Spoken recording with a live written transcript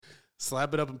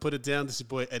Slap it up and put it down. This is your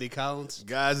boy Eddie Collins.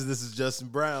 Guys, this is Justin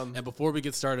Brown. And before we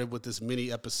get started with this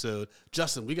mini episode,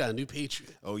 Justin, we got a new Patreon.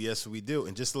 Oh, yes, we do.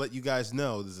 And just to let you guys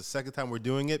know, this is the second time we're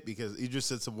doing it because Idris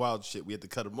said some wild shit. We had to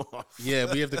cut him off.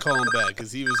 Yeah, we have to call him back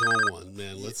because he was on one,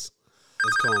 man. Let's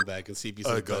call him back and see if he's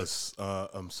guys,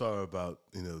 I'm sorry about,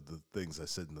 the things I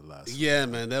said in the last Yeah,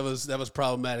 man, that was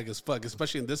problematic as fuck,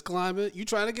 especially in this climate. You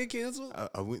trying to get canceled?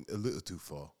 I went a little too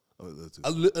far.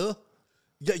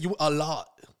 Yeah, you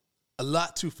a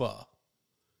lot too far.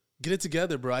 Get it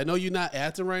together, bro. I know you're not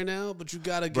acting right now, but you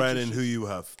gotta get Brandon, who you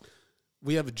have?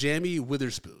 We have Jamie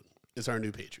Witherspoon. It's our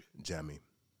new patriot. Jamie,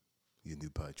 your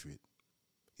new patriot.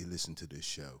 You listened to this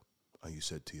show and you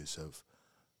said to yourself,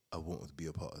 I want to be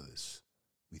a part of this.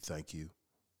 We thank you.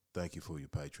 Thank you for your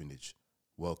patronage.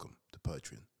 Welcome to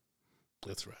Patreon.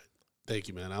 That's right. Thank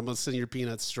you, man. I'm going to send your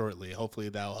peanuts shortly. Hopefully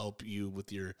that'll help you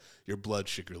with your blood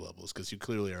sugar levels because you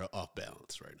clearly are off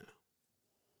balance right now.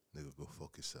 Nigga, go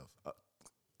fuck yourself.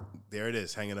 There it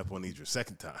is, hanging up on Idris.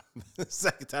 Second time.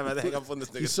 Second time I had to hang up on this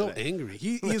nigga. He's so today. Angry.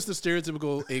 He is the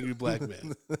stereotypical angry black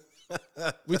man.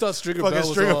 We thought Stringer Bell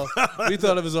was all, we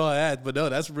thought it was all ad, but no,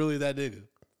 that's really that nigga.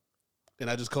 And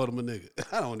I just called him a nigga.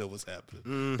 I don't know what's happening.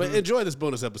 Mm-hmm. But enjoy this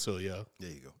bonus episode, yo. There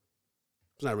you go.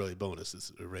 It's not really a bonus.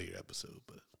 It's a regular episode,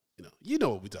 but you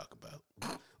know what we talk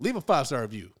about. Leave a 5-star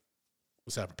review.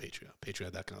 What's up for Patreon?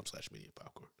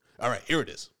 Patreon.com/mediapopcorn. All right, here it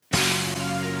is.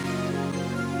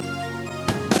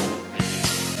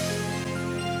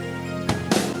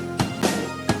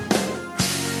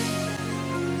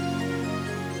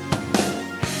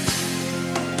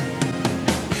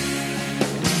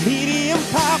 Medium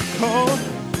popcorn.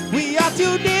 We are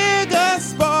two niggas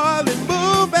spoiling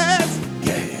movies.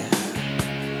 Yeah.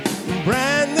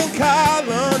 Brandon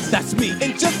Collins, that's me,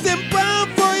 and Justin Brown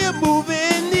for your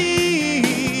movie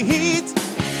needs.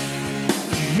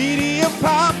 Medium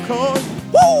popcorn.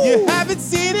 Woo! You haven't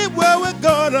seen it, well, we're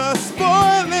gonna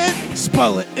spoil it.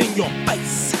 Spoil it in your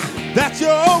face. That's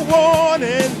your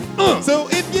warning. So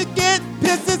if you get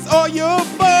pissed, it's all your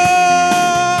fault.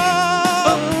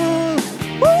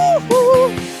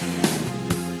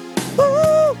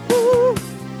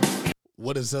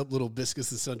 What is up, little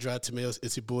biscuits and sun-dried tomatoes?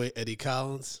 It's your boy, Eddie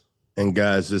Collins. And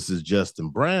guys, this is Justin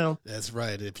Brown. That's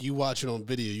right. If you watch it on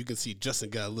video, you can see Justin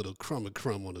got a little crumb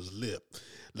on his lip,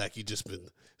 like he just been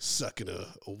sucking a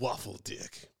waffle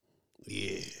dick.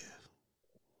 Yeah.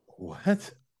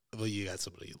 What? Well, you got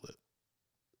something on your lip.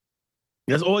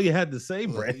 That's all you had to say,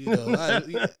 Brandon.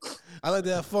 I like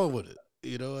to have fun with it.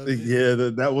 You know what I mean? Yeah,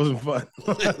 that wasn't fun.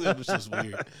 It was just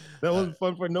weird. That wasn't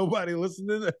fun for nobody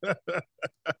listening.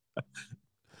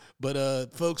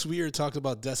 But, folks, we are talking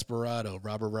about Desperado,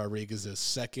 Robert Rodriguez's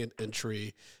second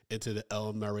entry into the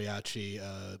El Mariachi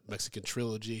Mexican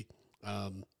trilogy.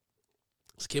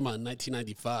 This came out in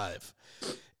 1995,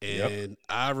 and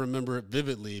I remember it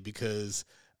vividly because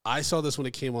I saw this when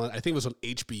it came on. I think it was on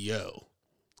HBO,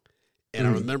 and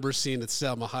I remember seeing the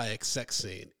Salma Hayek sex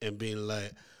scene and being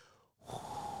like,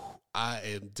 I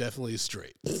am definitely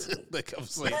straight. Like I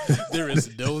was like, there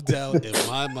is no doubt in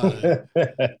my mind.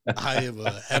 I am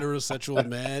a heterosexual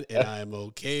man, and I am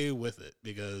okay with it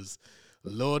because,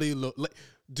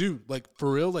 dude, like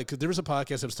for real, like 'cause there was a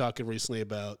podcast I was talking recently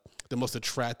about the most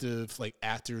attractive like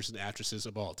actors and actresses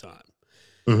of all time.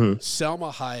 Mm-hmm.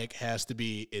 Salma Hayek has to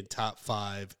be in top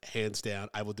 5, hands down.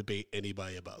 I will debate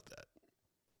anybody about that.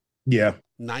 Yeah.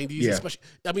 90s, especially.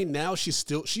 I mean, now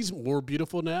she's more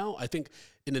beautiful now. I think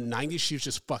in the 90s, she was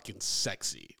just fucking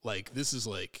sexy. Like, this is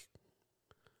like,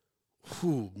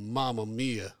 whew, mamma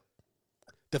mia.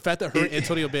 The fact that her and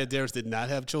Antonio Banderas did not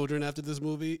have children after this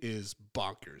movie is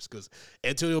bonkers because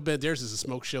Antonio Banderas is a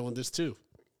smoke show in this too.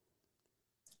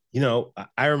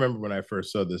 I remember when I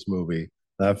first saw this movie,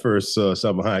 I first saw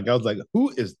Salma Hayek, I was like, who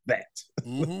is that?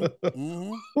 Mm-hmm.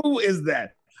 Mm-hmm. Who is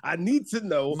that? I need to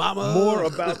know more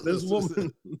about this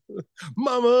woman.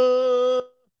 Mama.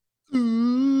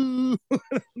 Ooh.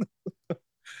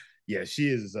 Yeah, she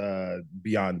is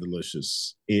beyond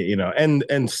delicious,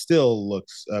 and still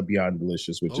looks beyond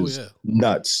delicious, which is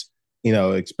nuts.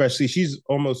 Especially she's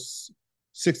almost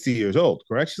 60 years old,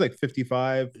 correct? She's like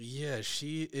 55. Yeah,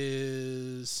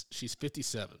 she's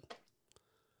 57.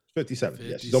 57.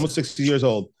 Yeah, she's almost 60 years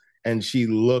old, and she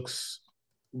looks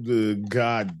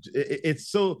it's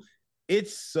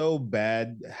so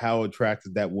bad how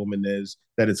attractive that woman is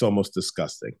that it's almost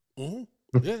disgusting. Mm-hmm.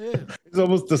 Yeah. It's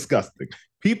almost disgusting.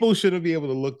 People shouldn't be able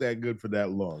to look that good for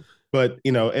that long. But,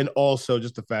 and also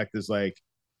just the fact is like,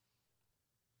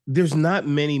 there's not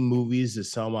many movies that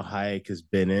Salma Hayek has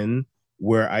been in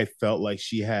where I felt like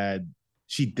she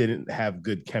she didn't have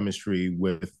good chemistry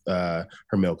with her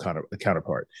male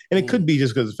counterpart. And it could be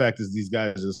just because the fact is these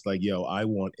guys are just like, yo, I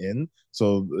want in.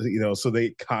 So, so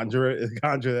they conjure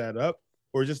that up.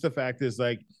 Or just the fact is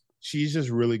like, she's just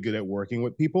really good at working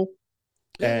with people.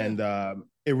 Yeah. And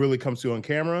it really comes through on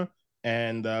camera.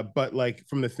 And but like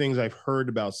from the things I've heard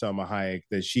about Salma Hayek,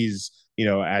 that she's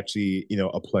actually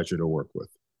a pleasure to work with.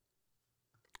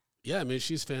 Yeah, I mean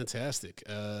she's fantastic.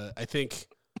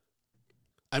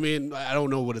 I mean I don't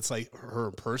know what it's like her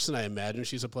in person. I imagine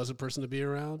she's a pleasant person to be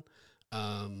around.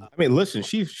 I mean, listen,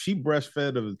 she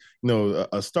breastfed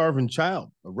a starving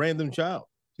child, a random child.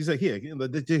 She's like, here,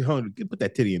 put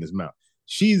that titty in his mouth.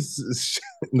 She's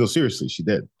no, seriously, she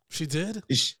did. She did?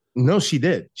 No, she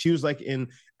did. She was like in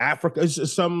Africa,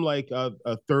 some like a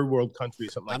third world country,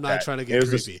 or something like that. I'm not trying to get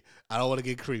creepy. I don't want to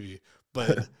get creepy,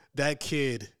 but that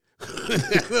kid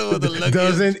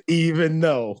doesn't even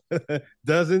know.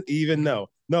 Doesn't even know.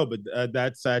 No, but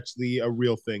that's actually a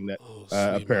real thing that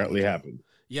apparently happened.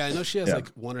 Yeah, I know she has like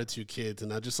one or two kids,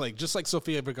 and I just like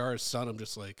Sofia Vergara's son. I'm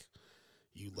just like,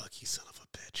 you lucky son of a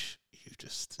bitch. You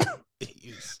just.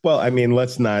 Well, I mean,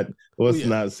 let's not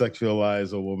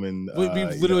sexualize a woman. We've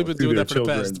literally been doing that for the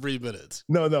past 3 minutes.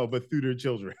 No, but through their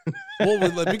children.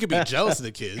 Well, we could be jealous of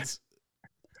the kids.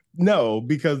 No,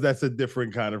 because that's a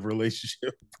different kind of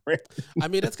relationship. I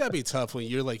mean, that's gotta be tough when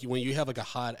you're like when you have like a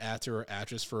hot actor or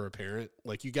actress for a parent.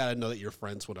 Like you gotta know that your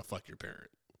friends want to fuck your parent.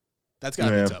 That's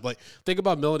gotta be tough. Like think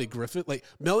about Melanie Griffith. Like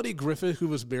Melanie Griffith, who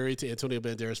was married to Antonio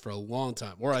Banderas for a long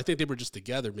time, or I think they were just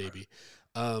together maybe.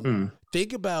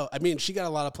 Think about, I mean, she got a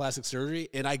lot of plastic surgery,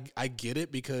 and I get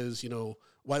it because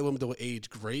white women don't age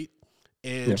great,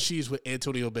 and she's with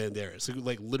Antonio Banderas, who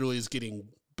like literally is getting.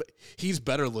 He's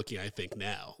better looking, I think,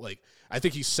 now. Like, I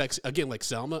think he's sexy again, like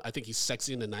Selma. I think he's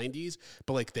sexy in the '90s,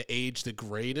 but like the age, the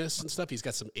grayness and stuff, he's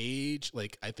got some age.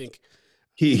 Like, I think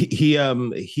he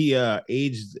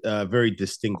aged very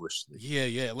distinguishedly.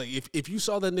 Yeah. Like, if you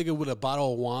saw that nigga with a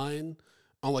bottle of wine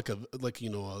on like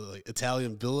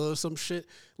Italian villa or some shit,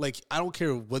 like I don't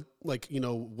care what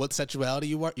what sexuality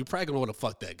you are, you're probably gonna want to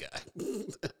fuck that guy.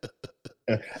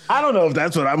 I don't know if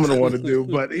that's what I'm going to want to do,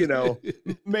 but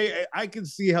I can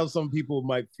see how some people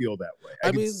might feel that way.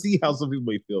 I can see how some people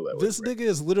might feel that way. This nigga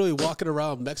is literally walking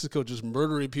around Mexico just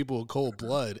murdering people in cold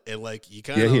blood, and like you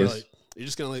kind of like you're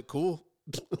just kind of like cool.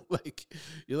 Like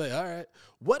you're like, all right.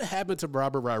 What happened to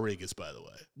Robert Rodriguez, by the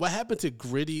way? What happened to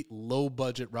gritty, low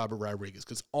budget Robert Rodriguez?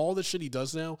 Because all the shit he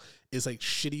does now is like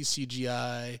shitty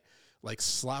CGI, like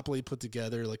sloppily put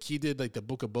together. Like he did like the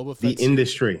Book of Boba Fett. The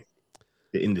industry.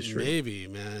 Maybe,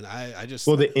 man. I just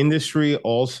the industry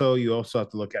also. You also have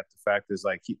to look at the fact is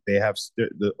like they have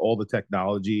all the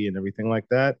technology and everything like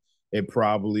that. It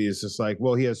probably is just like,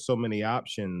 well, he has so many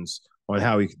options on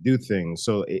how he can do things,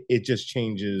 so it just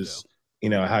changes.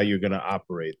 How you're going to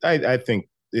operate. I think,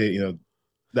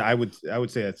 I would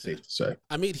say that's safe to say.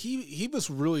 I mean, he was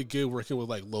really good working with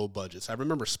like low budgets. I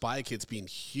remember Spy Kids being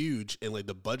huge and like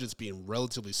the budgets being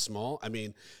relatively small. I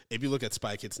mean, if you look at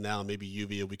Spy Kids now, maybe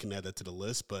UVA, we can add that to the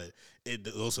list, but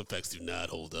those effects do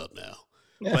not hold up now.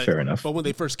 Yeah, fair enough. But when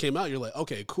they first came out, you're like,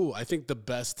 okay, cool. I think the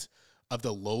best of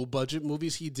the low budget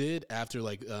movies he did after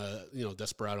like,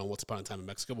 Desperado and Once Upon a Time in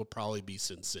Mexico would probably be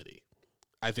Sin City.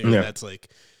 I think that's like,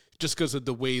 just because of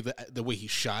the way he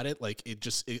shot it, like it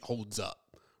holds up,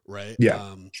 right?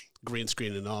 Yeah. Green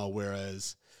screen and all.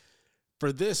 Whereas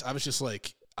for this, I was just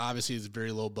like, obviously it's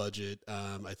very low budget.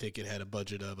 I think it had a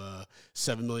budget of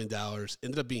 $7 million.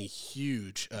 Ended up being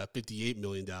huge, $58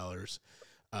 million.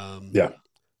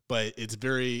 But it's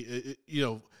very,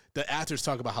 the actors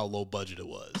talk about how low budget it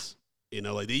was.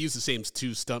 Like they used the same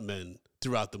two stuntmen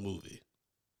throughout the movie.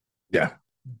 Yeah.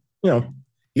 You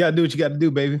gotta do what you gotta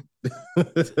do, baby.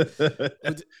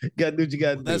 Gotta do what you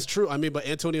gotta do. That's true. I mean, but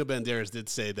Antonio Banderas did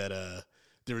say that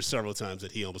there were several times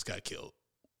that he almost got killed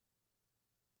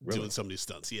doing some of these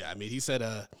stunts. Yeah, I mean, he said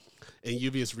in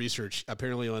UVA's research,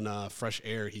 apparently on Fresh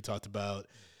Air, he talked about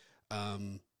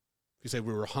he said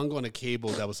we were hung on a cable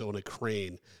that was on a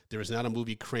crane. There was not a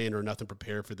movie crane or nothing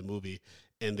prepared for the movie.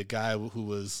 And the guy who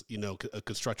was, a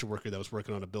construction worker that was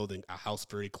working on a house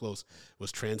very close,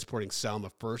 was transporting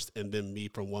Salma first and then me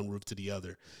from one roof to the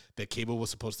other. That cable was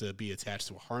supposed to be attached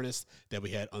to a harness that we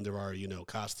had under our,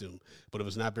 costume, but it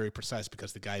was not very precise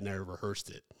because the guy never rehearsed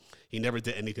it. He never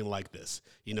did anything like this.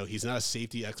 He's not a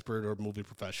safety expert or movie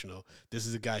professional. This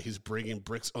is a guy who's bringing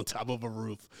bricks on top of a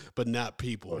roof, but not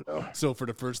people. Oh, no. So for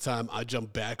the first time, I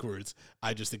jumped backwards.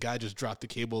 The guy just dropped the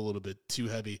cable a little bit too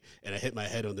heavy, and I hit my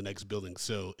head on the next building.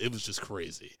 So it was just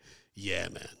crazy. Yeah,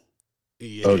 man.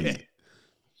 Yeah. Oh,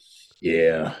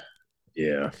 yeah.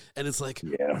 Yeah. And it's like,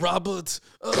 Robert,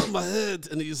 oh, my head.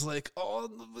 And he's like, oh,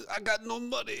 I got no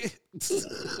money.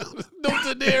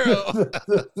 No dinero.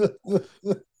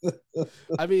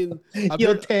 I mean,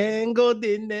 Yo tengo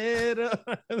dinero.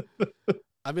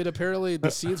 I mean, apparently the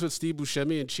scenes with Steve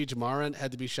Buscemi and Cheech Marin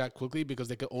had to be shot quickly because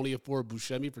they could only afford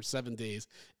Buscemi for 7 days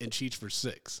and Cheech for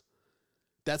 6.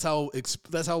 That's how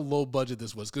low budget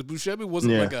this was, because Buscemi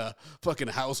wasn't like a fucking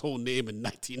household name in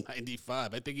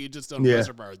 1995. I think he had just done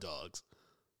Reservoir Dogs.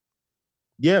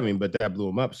 Yeah, I mean, but that blew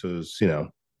him up, so it was,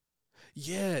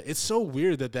 Yeah, it's so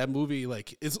weird that movie,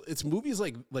 like, it's movies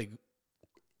like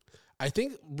I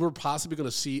think we're possibly going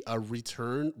to see a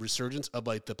resurgence of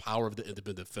like the power of the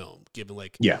independent film, given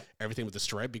like everything with the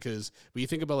strike. Because when you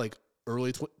think about like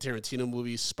early Tarantino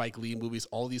movies, Spike Lee movies,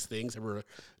 all these things that were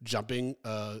jumping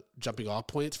off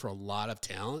points for a lot of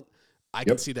talent, I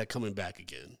can see that coming back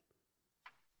again.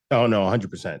 Oh no,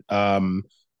 100%.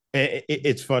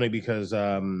 It's funny because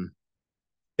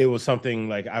it was something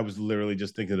like I was literally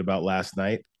just thinking about last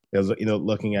night. It was,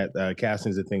 looking at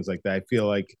castings and things like that. I feel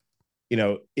like,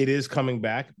 it is coming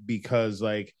back because,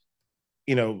 like,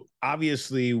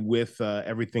 obviously with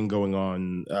everything going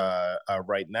on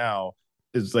right now,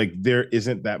 it's like there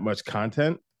isn't that much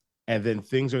content, and then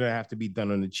things are going to have to be done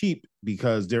on the cheap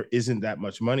because there isn't that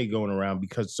much money going around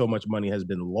because so much money has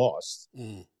been lost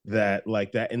that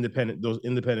like those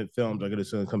independent films are going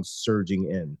to come surging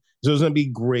in. So it's going to be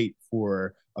great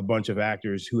for a bunch of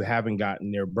actors who haven't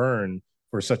gotten their burn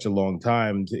for such a long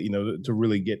time to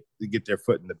really get their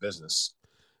foot in the business.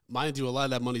 Mind you, a lot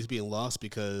of that money is being lost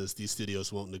because these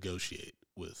studios won't negotiate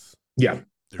with.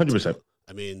 100%.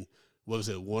 I mean, what was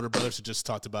it? Warner Brothers just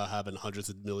talked about having hundreds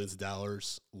of millions of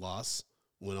dollars loss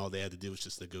when all they had to do was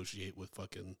just negotiate with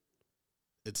fucking.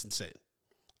 It's insane.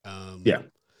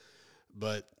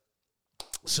 But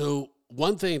so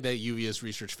one thing that UVS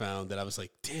research found that I was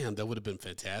like, damn, that would have been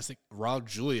fantastic. Raul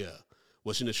Julia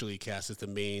was initially cast as the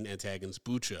main antagonist,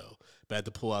 Bucho, but had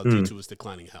to pull out due to his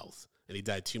declining health. And he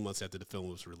died 2 months after the film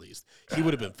was released. He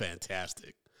would have been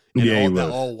fantastic. And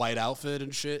that all white outfit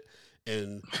and shit,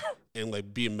 and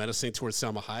like being menacing towards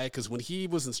Salma Hayek. Because when he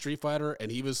was in Street Fighter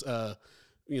and he was,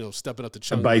 stepping up to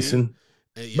Chung Bison.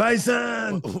 Li,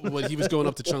 Bison. When he was going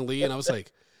up to Chung Li, and I was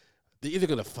like, they're either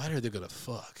gonna fight or they're gonna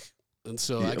fuck. And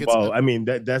so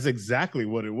that's exactly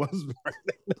what it was.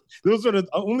 Those are the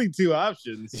only two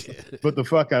options. But the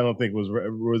fuck, I don't think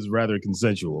was rather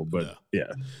consensual. But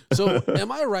So,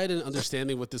 am I right in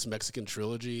understanding with this Mexican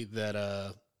trilogy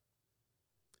that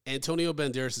Antonio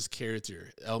Banderas'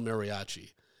 character El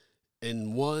Mariachi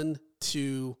in 1,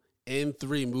 2, and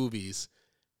 3 movies,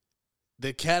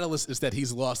 the catalyst is that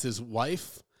he's lost his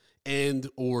wife and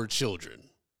or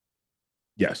children?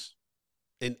 Yes.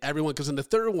 And everyone, because in the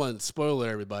third one, spoiler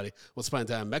everybody, Once Upon a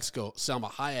Time in Mexico,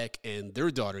 Salma Hayek and their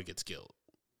daughter gets killed.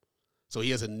 So he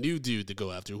has a new dude to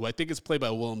go after, who I think is played by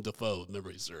Willem Dafoe, if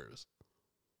memory serves.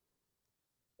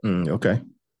 Okay.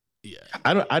 Yeah.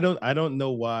 I don't know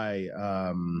why.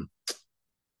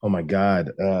 Oh my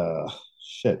God.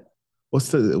 Shit. What's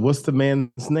the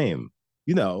man's name?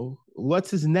 What's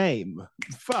his name?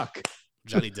 Fuck.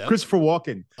 Johnny Depp? Christopher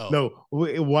Walken. Oh. No,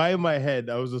 why in my head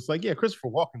I was just like, yeah, Christopher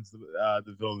Walken's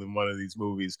the villain in one of these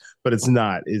movies, but it's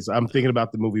not. I'm thinking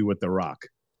about the movie with The Rock,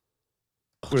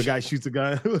 where the guy shoots a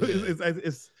gun.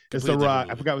 It's The Rock.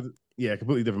 Movie. I forgot.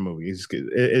 Completely different movie.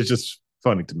 It's just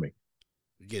funny to me.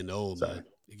 You're getting old, man.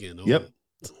 You're getting old. Yep.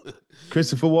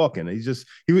 Christopher Walken.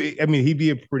 He'd be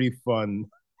a pretty fun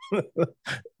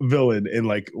villain in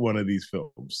like one of these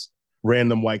films.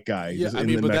 Random white guy. Yeah, but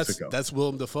Mexico. That's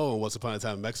Willem Dafoe in Once Upon a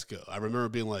Time in Mexico. I remember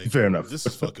being like, fair enough. This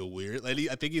is fucking weird. Like,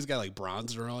 I think he's got like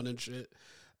bronzer on and shit.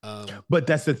 But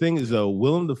that's the thing is though,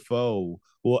 Willem Dafoe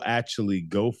will actually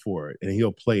go for it and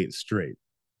he'll play it straight.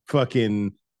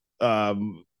 Fucking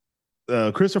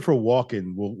Christopher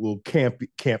Walken will camp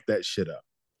that shit up.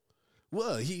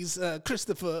 Well, he's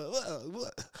Christopher.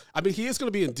 I mean, he is going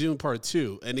to be in Dune Part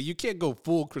 2, and you can't go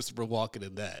full Christopher Walken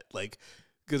in that, like,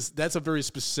 because that's a very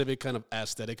specific kind of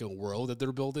aesthetic and world that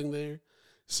they're building there.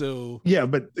 So yeah,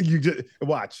 but you just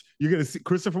watch. You're gonna see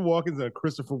Christopher Walken's in a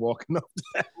Christopher Walken of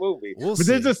that movie.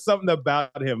 There's just something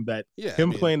about him that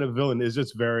playing a villain is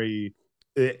just very.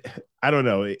 I don't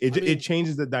know. It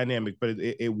changes the dynamic, but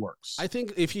it works. I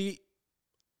think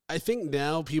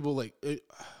now people like.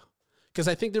 Because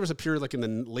I think there was a period like in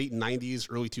the late 90s,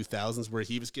 early 2000s where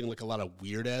he was getting like a lot of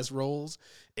weird ass roles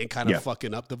and kind of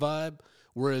fucking up the vibe.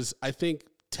 Whereas I think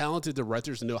talented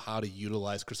directors know how to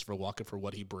utilize Christopher Walken for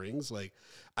what he brings. Like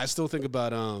I still think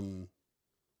about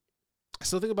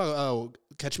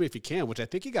Catch Me If You Can, which I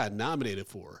think he got nominated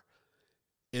for.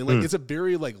 And like it's a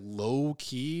very like low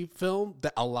key film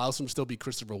that allows him to still be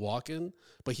Christopher Walken,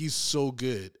 but he's so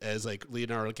good as like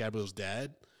Leonardo DiCaprio's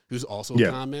dad, who's also a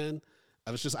con man.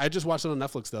 I just watched it on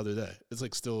Netflix the other day. It's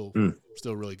like still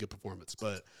a really good performance.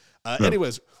 But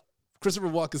anyways, Christopher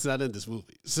Walken's not in this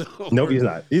movie. So no, he's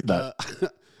not. He's not.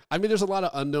 I mean, there's a lot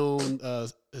of unknown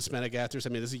Hispanic actors. I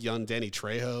mean, there's a young Danny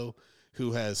Trejo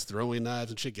who has throwing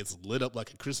knives and shit, gets lit up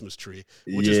like a Christmas tree,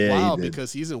 which is wild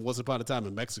because he's in Once Upon a Time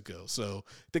in Mexico. So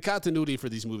the continuity for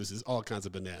these movies is all kinds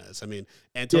of bananas. I mean,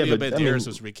 Antonio Banderas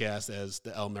was recast as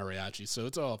the El Mariachi, so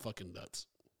it's all fucking nuts.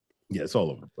 Yeah, it's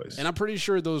all over the place. And I'm pretty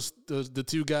sure the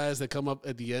two guys that come up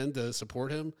at the end to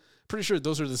support him, pretty sure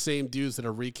those are the same dudes that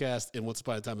are recast in Once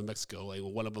Upon a Time in Mexico. Like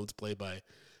one of them's played by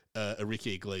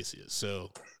Enrique Iglesias.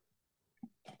 So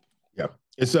yeah,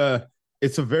 it's a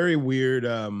very weird.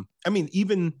 I mean,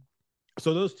 even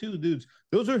so, those two dudes,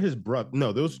 those are his brother.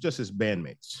 No, those are just his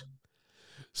bandmates.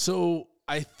 So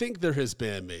I think they're his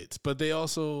bandmates, but they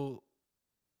also,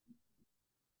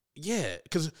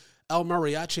 because El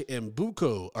Mariachi and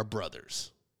Bucco are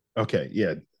brothers. Okay,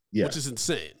 yeah, which is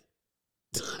insane,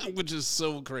 which is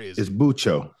so crazy. It's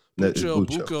Bucco.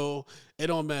 Bucco. It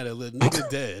don't matter. Let nigga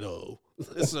dead. Oh,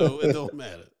 so it don't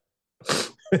matter.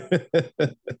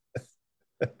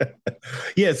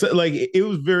 Yeah, so like it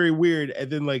was very weird,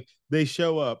 and then like they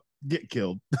show up, get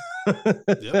killed.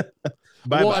 Yep.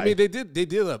 Well, I mean, they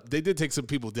did take some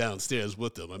people downstairs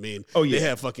with them. I mean, they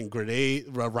had fucking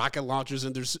rocket launchers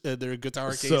in their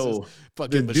guitar cases. So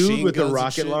fucking the dude with the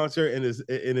rocket launcher in his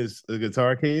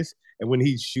guitar case, and when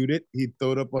he'd shoot it, he'd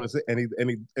throw it up on his and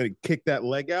he kicked that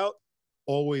leg out.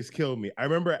 Always killed me. I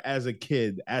remember as a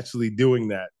kid actually doing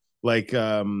that, like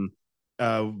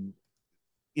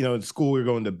in school we were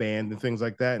going to band and things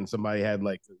like that, and somebody had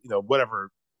like whatever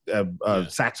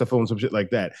saxophone, some shit like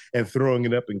that, and throwing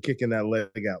it up and kicking that leg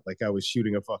out like I was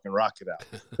shooting a fucking rocket out.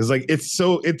 It's like it's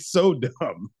so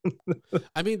dumb.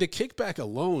 I mean, the kickback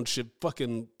alone should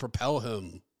fucking propel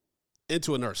him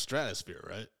into another stratosphere,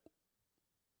 right?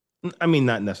 I mean,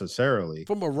 not necessarily.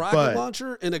 From a rocket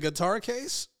launcher in a guitar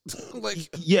case? Like,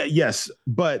 yes,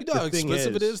 but you know how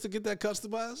expensive it is to get that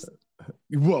customized?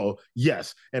 Well,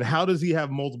 yes. And how does he have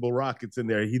multiple rockets in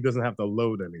there? He doesn't have to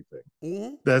load anything.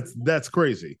 Mm-hmm. That's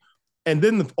crazy. And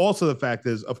then also the fact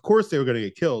is, of course, they were going to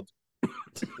get killed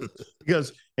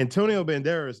because Antonio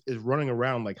Banderas is running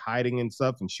around like hiding in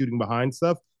stuff and shooting behind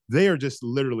stuff. They are just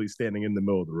literally standing in the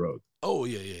middle of the road. Oh,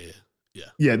 yeah.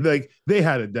 Yeah, like they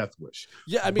had a death wish.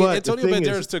 Yeah, I mean, Antonio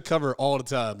Banderas took cover all the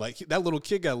time. Like that little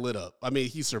kid got lit up. I mean,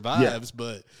 he survives,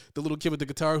 but the little kid with the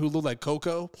guitar who looked like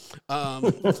Coco.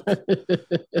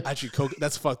 Actually, Coco.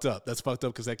 That's fucked up. That's fucked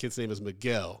up because that kid's name is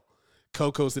Miguel.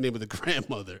 Coco's the name of the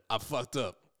grandmother. I fucked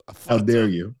up. How dare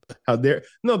you? How dare?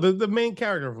 No, the main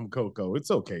character from Coco.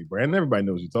 It's okay, Brandon. Everybody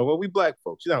knows you talk about. We black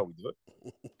folks. You know how we do it.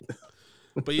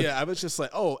 But yeah, I was just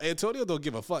like, oh, Antonio don't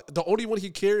give a fuck. The only one he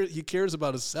cares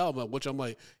about is Selma, which I'm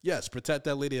like, yes, protect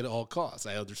that lady at all costs.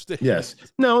 I understand. Yes.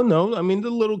 No. I mean, the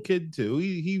little kid too.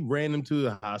 He ran him to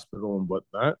the hospital and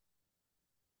whatnot.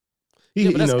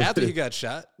 But that's after he got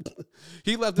shot.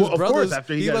 He left his brothers.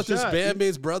 He left his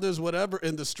bandmates, brothers, whatever,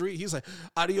 in the street. He's like,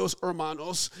 "Adios,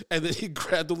 hermanos," and then he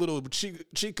grabbed the little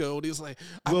Chico and he's like,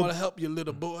 "I want to help you,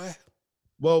 little boy."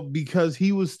 Well, because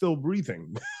he was still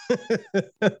breathing. Them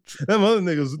other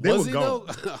niggas, they were gone.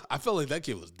 I felt like that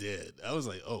kid was dead. I was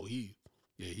like, oh, he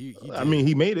I mean,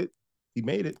 he made it.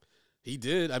 He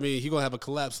did. I mean, he gonna have a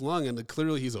collapsed lung, and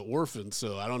clearly he's an orphan.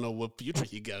 So I don't know what future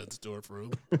he got in store for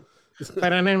him. He just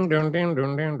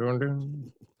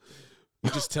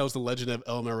tells the legend of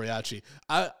El Mariachi.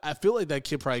 I feel like that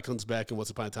kid probably comes back in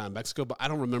Once Upon a Time in Mexico, but I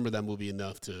don't remember that movie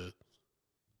enough to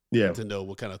know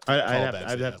what kind of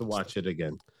I'd have to watch it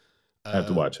again. I have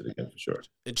to watch it again for sure.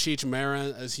 And Cheech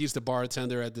Marin, as he's the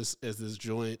bartender at this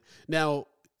joint. Now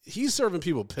he's serving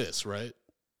people piss, right?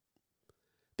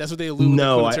 That's what they allude to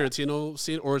the Tarantino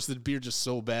scene, or is the beer just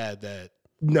so bad that?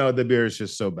 No, the beer is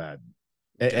just so bad,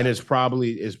 and it's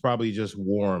probably just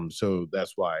warm, so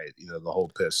that's why the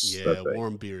whole piss. Yeah,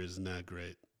 warm beer is not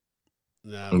great.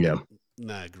 No,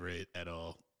 not great at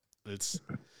all. It's.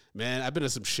 Man, I've been to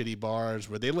some shitty bars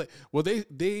where they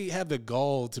have the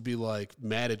gall to be like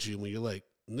mad at you when you're like,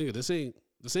 nigga, this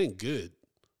ain't good.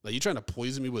 Like, you trying to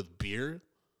poison me with beer?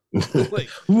 Like,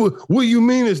 what you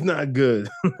mean it's not good?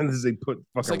 They put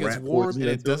it's like it's warm and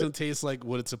it doesn't taste like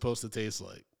what it's supposed to taste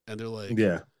like, and they're like,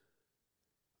 yeah,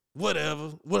 whatever.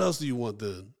 What else do you want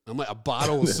then? I'm like, a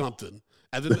bottle of something.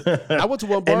 And then I went to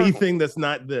one bar. Anything that's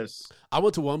not this. I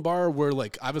went to one bar where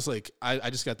like I was like, I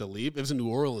just got to leave. It was in New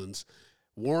Orleans.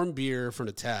 Warm beer from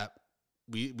the tap.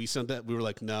 We sent that. We were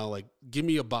like, no, like, give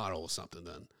me a bottle of something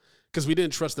then. because we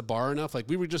didn't trust the bar enough. Like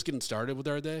we were just getting started with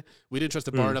our day. We didn't trust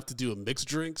the bar enough to do a mixed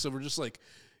drink. So we're just like,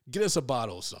 get us a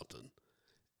bottle of something.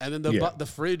 And then the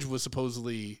fridge was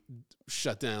supposedly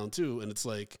shut down too. And it's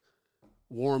like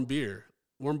warm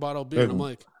bottle of beer. And I'm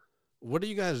like, what are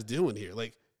you guys doing here?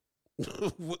 Like,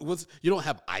 you don't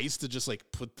have ice to just like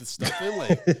put the stuff in?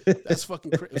 Like, that's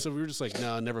fucking crazy. So we were just like,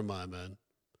 no, never mind, man.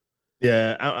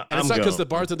 Yeah. And it's not because the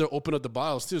bartender opened up the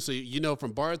bottles too. So,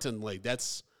 from bartending, like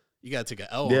you got to take an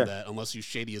L on that unless you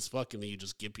shady as fuck and then you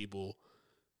just give people,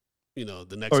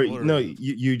 the next order. No,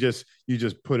 you just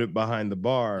put it behind the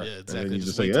bar. Yeah, exactly. And you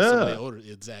just like, somebody order.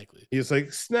 Exactly. He's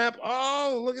like, snap.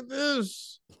 Oh, look at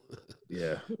this.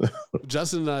 Yeah.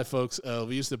 Justin and I, folks,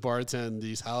 we used to bartend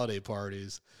these holiday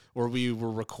parties where we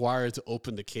were required to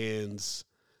open the cans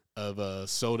of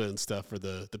soda and stuff for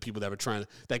the people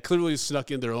that clearly snuck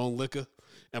in their own liquor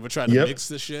and were trying to mix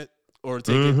the shit. Or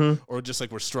take it, or just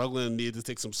like we're struggling and need to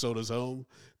take some sodas home.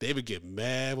 They would get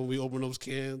mad when we open those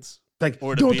cans. Like,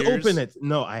 or don't open it.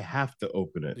 No, I have to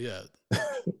open it. Yeah.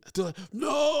 They're like,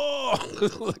 no.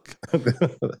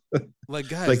 like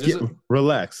guys, like,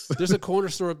 relax. There's a corner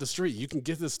store up the street. You can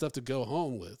get this stuff to go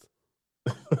home with.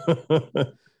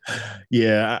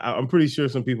 Yeah, I'm pretty sure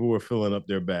some people were filling up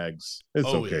their bags. It's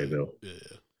okay though.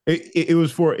 Yeah. It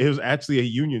was actually a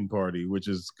union party, which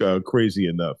is crazy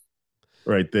enough.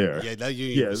 Right there. Yeah, that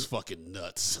union was fucking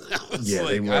nuts. I was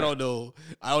like, I don't know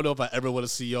if I ever want to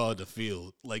see y'all in the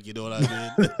field. Like, you know what I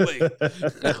mean? Like,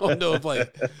 I don't know if I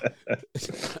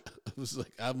was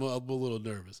like, I'm a little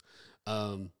nervous.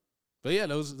 But yeah,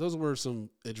 those were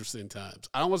some interesting times.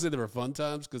 I don't want to say they were fun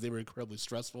times because they were incredibly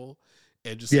stressful,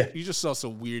 and just you just saw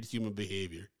some weird human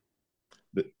behavior.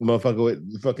 The motherfucker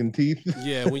with the fucking teeth.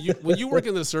 Yeah, when you work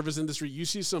in the service industry, you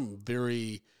see some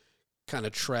very kind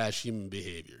of trash human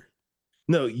behavior.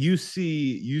 No, you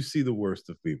see the worst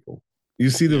of people. You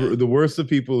see the worst of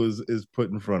people is put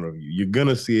in front of you. You're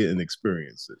gonna see it and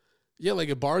experience it. Yeah, like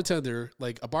a bartender,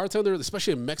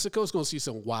 especially in Mexico, is gonna see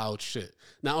some wild shit.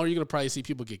 Not only are you gonna probably see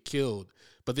people get killed,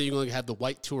 but then you're gonna have the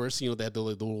white tourists. They had the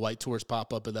little white tourists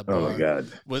pop up in that bar. Oh my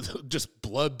god! With just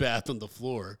bloodbath on the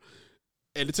floor,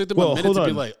 and it took them a minute to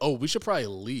be like, "Oh, we should probably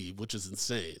leave," which is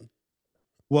insane.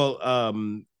 Well,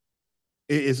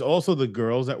 it's also the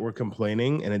girls that were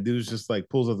complaining, and the dude's just like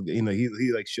pulls up, he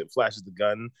like shit flashes the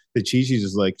gun. The Chichi's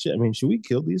just like, shit, I mean, should we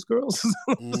kill these girls?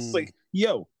 It's like,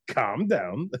 yo, calm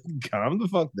down, calm the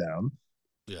fuck down.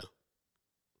 Yeah.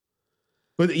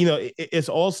 But it's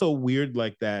also weird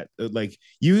like that. Like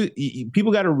you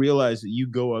people got to realize that you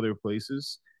go other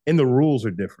places, and the rules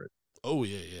are different. Oh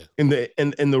yeah. And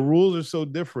the rules are so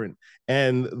different,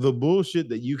 and the bullshit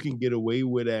that you can get away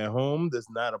with at home does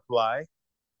not apply.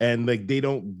 And like they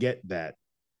don't get that,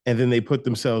 and then they put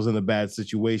themselves in a bad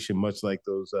situation, much like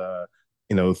those,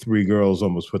 three girls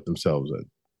almost put themselves in.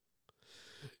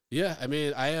 Yeah, I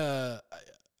mean, I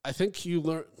think you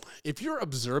learn if you're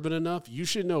observant enough, you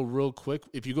should know real quick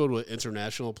if you go to an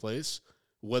international place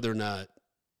whether or not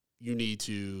you need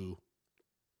to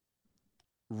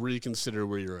reconsider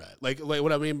where you're at. Like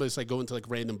what I mean, but it's like going to like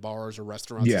random bars or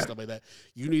restaurants and stuff like that.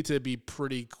 You need to be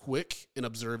pretty quick in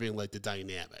observing like the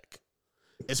dynamic.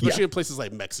 Especially in places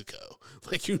like Mexico.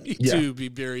 Like you need to be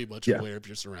very much aware of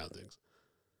your surroundings.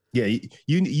 Yeah,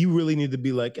 you really need to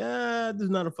be like, there's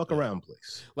not a fuck around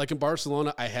place. Like in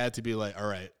Barcelona, I had to be like, all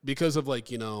right, because of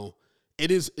like, it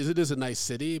is a nice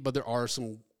city, but there's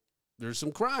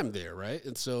some crime there, right?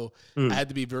 And so I had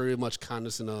to be very much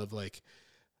cognizant of like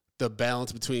the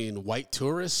balance between white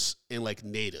tourists and like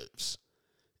natives.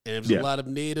 And if there's a lot of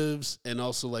natives and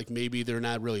also like maybe they're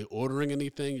not really ordering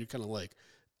anything, you're kind of like,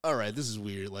 all right, this is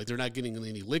weird. Like they're not getting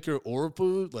any liquor or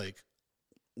food. Like,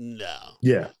 no.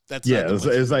 Yeah. That's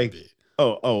it's like,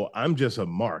 oh, I'm just a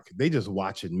mark. They just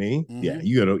watching me. Mm-hmm. Yeah,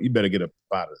 you better get up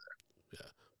out of there. Yeah.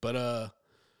 But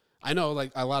I know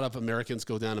like a lot of Americans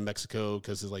go down to Mexico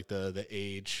because of like the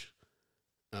age,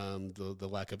 the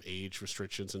lack of age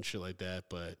restrictions and shit like that.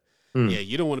 But yeah,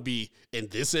 you don't want to be in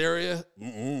this area.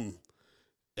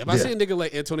 If I see a nigga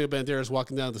like Antonio Banderas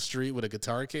walking down the street with a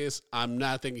guitar case, I'm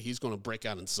not thinking he's going to break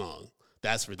out in song.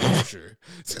 That's for damn sure.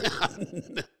 It's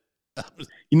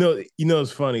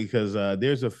funny because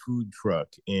there's a food truck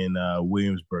in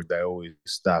Williamsburg that I always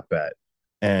stop at,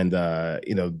 and I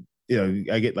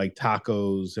get like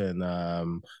tacos and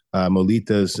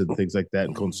molitas and things like that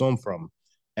and consom from,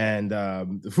 and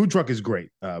the food truck is great,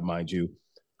 mind you,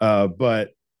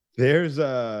 but there's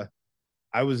I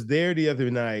was there the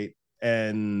other night.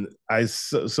 And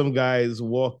some guys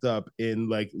walked up in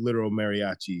like literal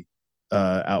mariachi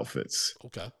outfits.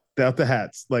 Okay. Without the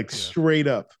hats, like straight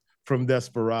up from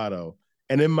Desperado.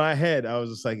 And in my head, I was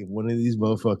just like, if one of these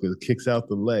motherfuckers kicks out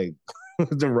the leg,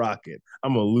 the rocket.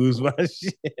 I'm gonna lose my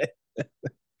shit.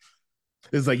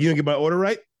 It's like, you didn't get my order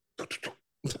right.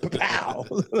 Pow.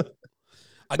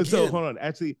 Again, so hold on.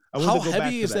 Actually, I want how to go heavy back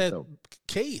to is that though.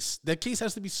 case? That case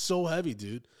has to be so heavy,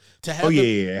 dude. To have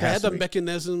to have the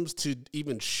mechanisms to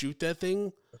even shoot that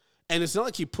thing, and it's not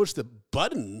like you push the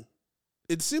button.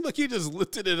 It seemed like you just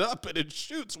lifted it up and it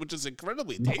shoots, which is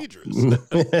incredibly dangerous.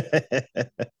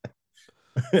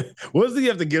 What does he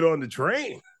have to get on the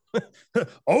train?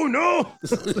 Oh no!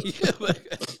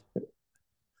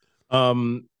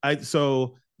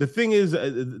 So the thing is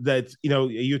that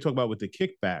you talk about with the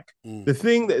kickback. The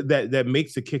thing that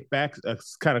makes the kickback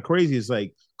kind of crazy is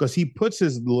like, because he puts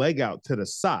his leg out to the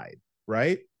side,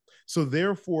 right? So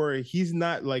therefore, he's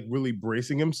not like really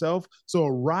bracing himself. So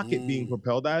a rocket being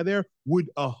propelled out of there would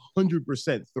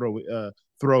 100%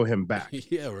 throw him back.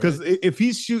 Yeah, right. Because if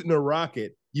he's shooting a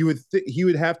rocket, he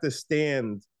would have to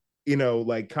stand,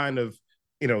 like kind of,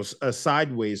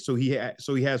 sideways. So he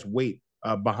has weight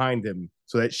behind him,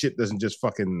 so that shit doesn't just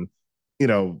fucking,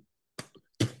 and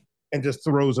just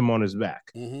throws him on his back.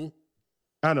 Mm-hmm.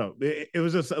 I don't know. It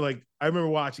was just like, I remember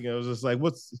watching it. I was just like,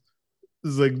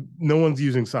 this is like, no one's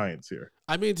using science here.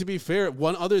 I mean, to be fair,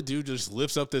 one other dude just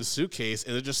lifts up this suitcase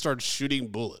and it just starts shooting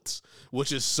bullets,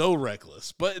 which is so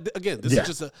reckless. But again, this is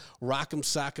just a rock'em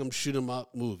sock'em shoot 'em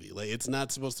up movie. Like, it's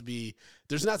not supposed to be.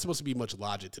 There's not supposed to be much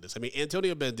logic to this. I mean,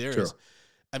 Antonio Banderas. Sure.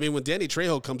 I mean, when Danny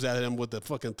Trejo comes at him with the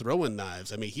fucking throwing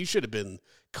knives, I mean, he should have been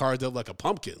carved up like a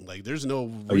pumpkin. Like, there's no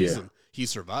reason he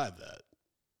survived that.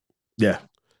 Yeah.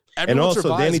 Everyone and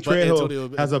also, Danny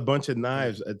Trejo has a bunch of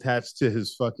knives attached to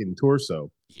his fucking torso.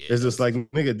 Yeah. It's just like,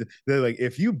 nigga, they're like,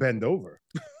 if you bend over.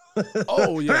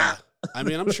 Oh, yeah. I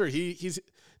mean, I'm sure he's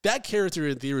that character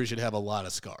in theory should have a lot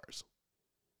of scars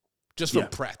just from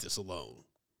practice alone.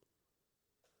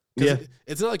 Yeah.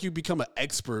 It's not like you become an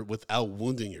expert without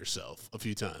wounding yourself a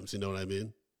few times. You know what I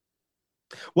mean?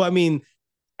 Well, I mean,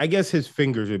 I guess his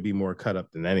fingers would be more cut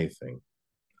up than anything.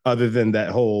 Other than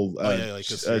that whole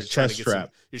chest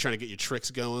strap. You're trying to get your tricks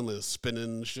going, like spinning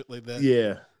and shit like that.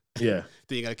 Yeah, yeah.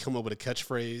 Then you got to come up with a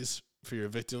catchphrase for your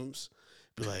victims.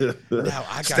 Be like, now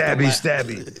I got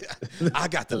stabby. I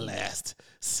got the last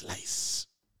slice.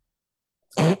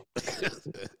 I'm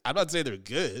not saying they're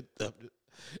good.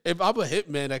 If I'm a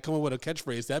hitman, I come up with a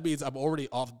catchphrase, that means I'm already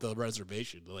off the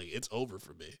reservation. Like, it's over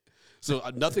for me. So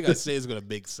nothing I say is going to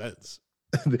make sense.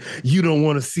 You don't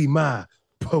want to see my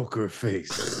poker face.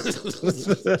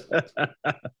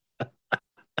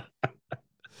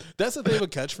 That's the thing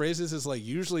with catchphrases is like,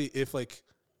 usually if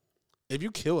you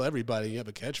kill everybody and you have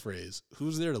a catchphrase,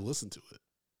 who's there to listen to it?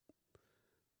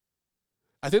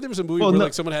 I think there was a movie where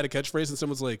like someone had a catchphrase and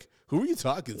someone's like, who are you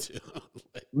talking to?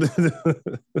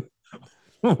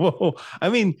 Well, I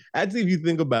mean, actually, if you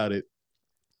think about it,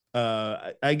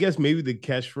 I guess maybe the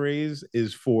catchphrase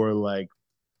is for like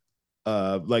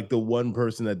the one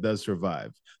person that does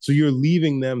survive. So you're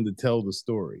leaving them to tell the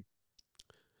story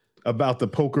about the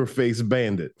poker face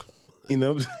bandit. You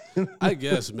know? I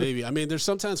guess maybe. I mean, there's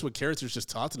sometimes when characters just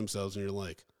talk to themselves and you're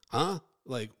like, huh?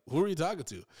 Like, who are you talking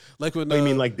to? Like when you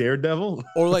mean like Daredevil?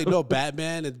 Or like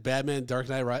Batman and Batman Dark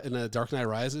Knight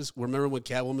Rises. Remember when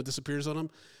Catwoman disappears on him?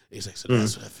 He's like, so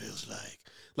that's what it feels like.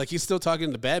 Like, he's still talking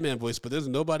in the Batman voice, but there's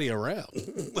nobody around.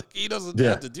 Like, he doesn't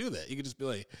have to do that. He could just be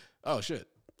like, oh shit.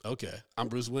 Okay, I'm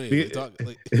Bruce Wayne.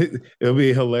 It'll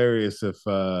be hilarious if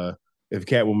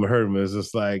Catwoman heard him. It's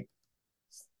just like,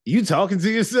 you talking to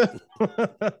yourself?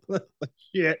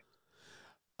 Shit.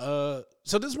 So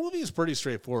this movie is pretty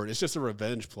straightforward. It's just a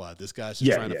revenge plot. This guy's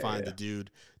just trying to find the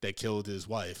dude that killed his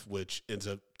wife, which ends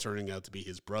up turning out to be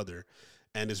his brother,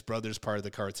 and his brother's part of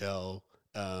the cartel.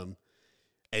 And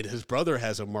his brother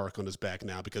has a mark on his back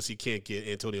now because he can't get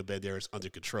Antonio Banderas under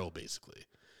control, basically.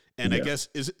 And I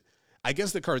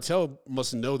guess the cartel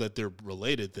must know that they're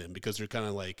related then, because they're kind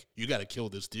of like, you got to kill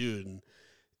this dude. And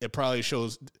it probably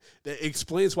it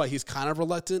explains why he's kind of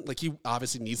reluctant. Like, he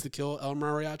obviously needs to kill El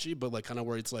Mariachi, but like kind of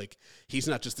where it's like, he's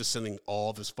not just sending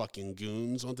all of his fucking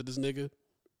goons onto this nigga.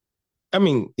 I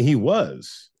mean, he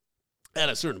was. At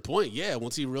a certain point, yeah,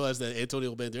 once he realized that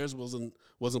Antonio Banderas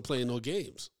wasn't playing no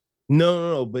games.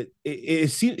 No, but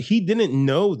he didn't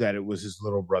know that it was his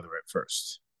little brother at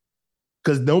first.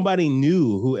 Because nobody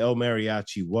knew who El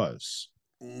Mariachi was.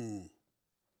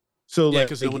 So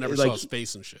because no one ever saw his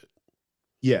face and shit.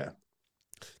 Yeah.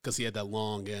 Because he had that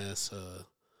long ass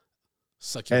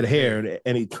succulent hair,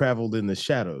 and he traveled in the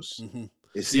shadows. Mm-hmm.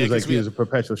 It seems like he was a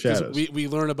perpetual shadows. We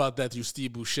learn about that through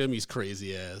Steve Buscemi's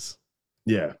crazy ass.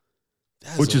 Yeah.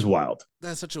 Which is wild.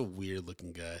 That's such a weird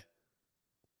looking guy.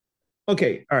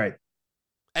 Okay, all right.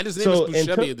 And his name is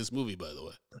Buscemi in this movie, by the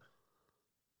way.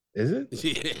 Is it?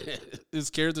 Yeah, his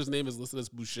character's name is listed as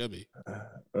Buscemi.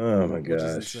 Oh my which is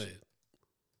gosh! insane.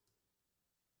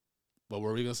 What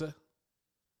were we gonna say?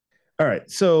 All right,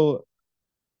 so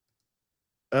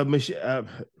Mariachi,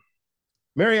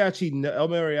 El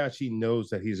Mariachi knows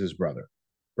that he's his brother,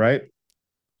 right?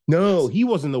 No, Yes. he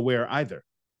wasn't aware either.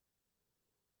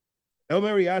 El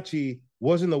Mariachi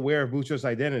wasn't aware of Bucho's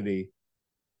identity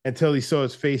until he saw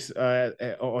his face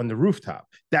on the rooftop.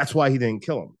 That's why he didn't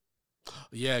kill him.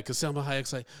 Yeah, because Selma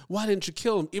Hayek's like, why didn't you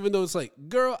kill him? Even though it's like,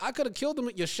 girl, I could have killed him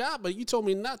at your shop, but you told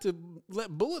me not to let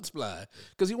bullets fly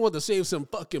because you wanted to save some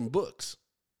fucking books.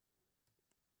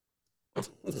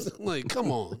 Like,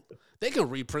 come on. They can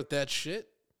reprint that shit.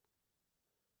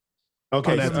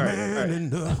 Okay, Are you all man right.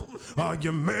 enough? Are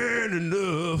you man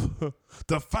enough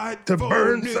to fight To for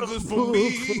burn niggas some for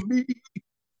me?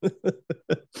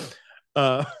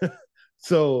 uh,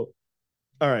 so,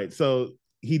 all right. So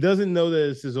he doesn't know that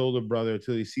it's his older brother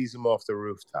until he sees him off the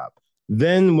rooftop.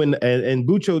 Then and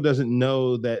Bucho doesn't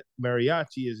know that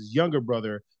Mariachi is his younger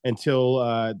brother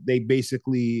until they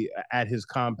basically at his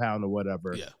compound or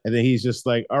whatever. Yeah. And then he's just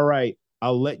like, all right,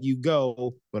 I'll let you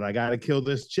go, but I got to kill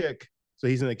this chick. So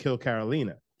he's going to kill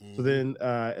Carolina. Mm-hmm. So then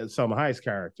Salma Hayek's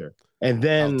character. And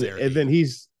then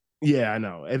he's, yeah, I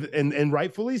know. And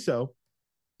rightfully so.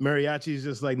 Mariachi's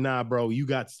just like, nah, bro, you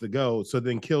got to go. So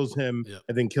then kills him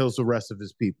and then kills the rest of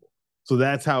his people. So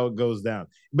that's how it goes down.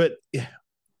 But yeah,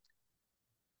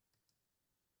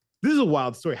 this is a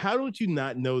wild story. How don't you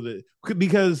not know that?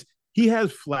 Because he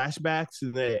has flashbacks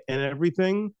and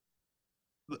everything,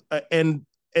 and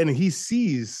he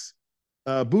sees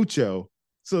Bucho.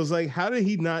 So it's like, how did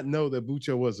he not know that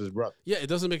Bucho was his brother? Yeah, it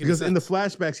doesn't make any sense. Because in the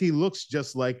flashbacks, he looks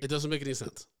just like. It doesn't make any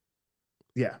sense.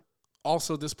 Yeah.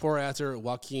 Also, this poor actor,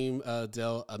 Joaquim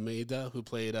Del Almeida, who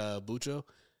played Bucho,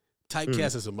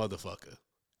 typecast as a motherfucker.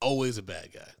 Always a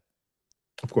bad guy.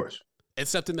 Of course.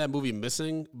 Except in that movie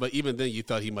Missing, but even then you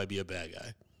thought he might be a bad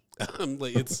guy.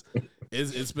 Like it's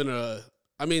been a.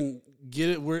 I mean, get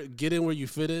in where you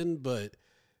fit in, but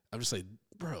I'm just like,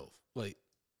 bro, like,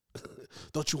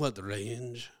 don't you want the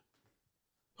range?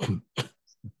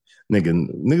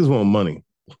 Niggas want money.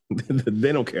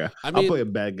 They don't care. I mean, I'll play a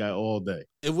bad guy all day.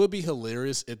 It would be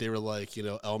hilarious if they were like,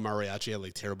 El Mariachi had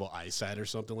like terrible eyesight or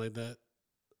something like that.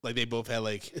 Like they both had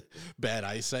like bad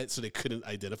eyesight, so they couldn't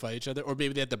identify each other. Or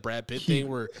maybe they had the Brad Pitt thing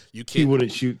where you can't. He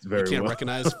wouldn't shoot very well. You can't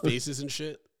recognize faces and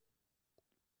shit.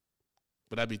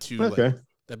 But that'd be too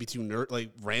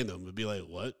random. It'd be like,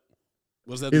 what?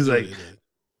 What's that? He's like,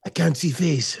 I can't see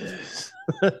faces.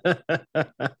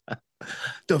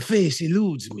 The face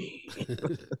eludes me.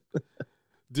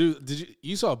 Dude,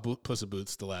 you saw Puss in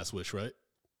Boots: The Last Wish, right?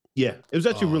 Yeah, it was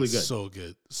actually really good. So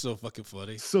good, so fucking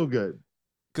funny, so good.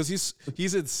 Because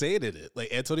he's insane in it.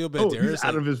 Like Antonio Banderas, he's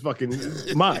out of his fucking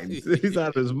mind. He's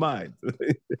out of his mind,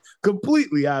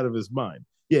 completely out of his mind.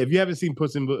 Yeah, if you haven't seen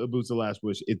Puss in Boots: The Last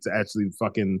Wish, it's actually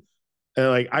fucking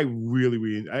like I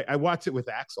really I watched it with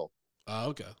Axel. Oh,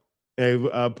 okay. And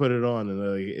I put it on,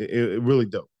 and it really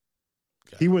dope.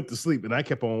 Okay. He went to sleep, and I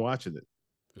kept on watching it.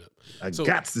 Yeah. I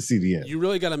got to see the end. You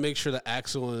really got to make sure that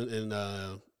Axel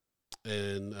and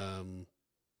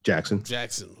Jackson.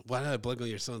 Why did I blank on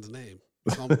your son's name?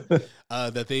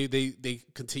 That they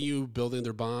continue building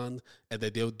their bond, and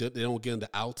that they don't get into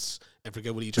outs and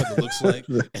forget what each other looks like,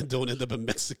 and don't end up in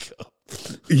Mexico.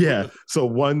 Yeah. So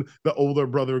the older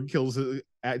brother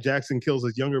Jackson kills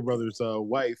his younger brother's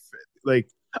wife. Like,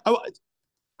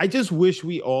 I just wish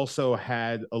we also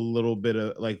had a little bit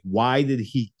of like, why did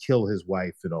he kill his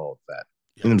wife and all of that?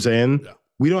 Yeah. You know what I'm saying? Yeah.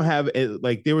 We don't have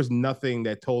like, there was nothing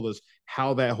that told us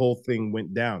how that whole thing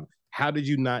went down. How did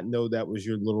you not know that was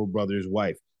your little brother's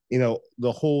wife?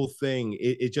 The whole thing,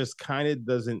 it just kind of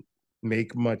doesn't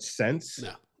make much sense.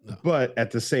 No. But at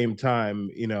the same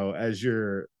time, as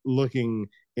you're looking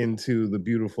into the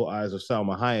beautiful eyes of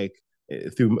Salma Hayek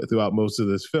throughout most of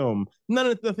this film,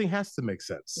 nothing has to make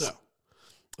sense. No.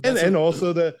 And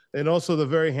also the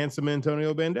very handsome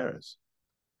Antonio Banderas.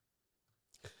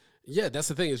 Yeah, that's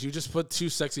the thing is you just put two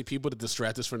sexy people to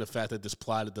distract us from the fact that this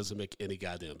plot doesn't make any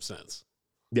goddamn sense.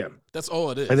 Yeah, that's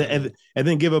all it is. And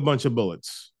then give a bunch of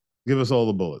bullets. Give us all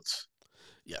the bullets.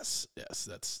 Yes,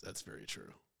 that's very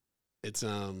true. It's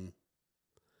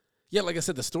yeah, like I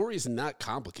said, the story is not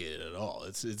complicated at all.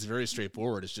 It's very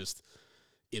straightforward. It's just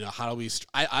how do we?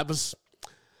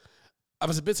 I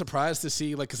was a bit surprised to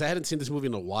see, like, because I hadn't seen this movie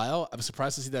in a while. I was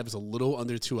surprised to see that it was a little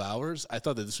under 2 hours. I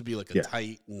thought that this would be like a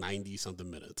tight 90-something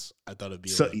minutes. I thought it'd be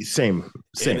same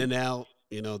in and out.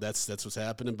 That's what's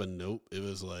happening. But nope, it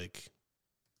was like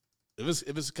it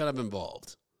was kind of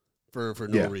involved for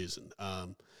no reason.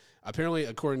 Apparently,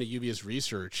 according to UBS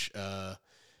research,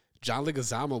 John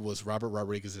Leguizamo was Robert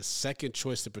Rodriguez's second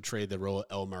choice to portray the role of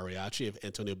El Mariachi if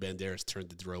Antonio Banderas turned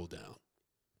the role down.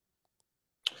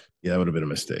 Yeah, that would have been a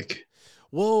mistake.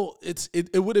 Well, it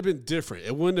would have been different.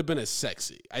 It wouldn't have been as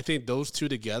sexy. I think those two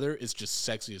together is just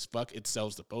sexy as fuck. It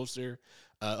sells the poster.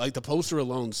 Like the poster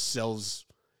alone sells.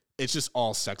 It's just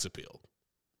all sex appeal.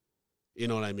 You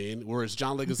know what I mean? Whereas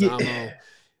John Leguizamo,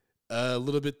 a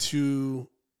little bit too.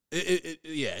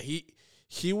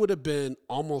 He would have been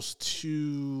almost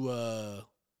too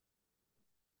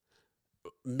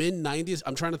mid-90s.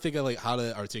 I'm trying to think of like how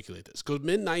to articulate this. Because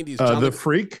mid-90s, the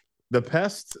Freak, the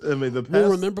Pest. I mean, the Pest.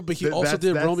 Well, remember, but he also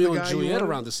did Romeo and Juliet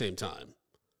around the same time.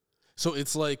 So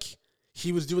it's like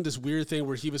he was doing this weird thing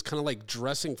where he was kind of like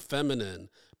dressing feminine,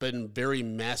 but in very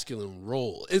masculine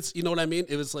role. It's, you know what I mean?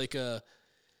 It was like a.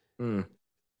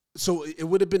 So it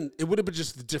would have been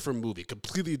just a different movie,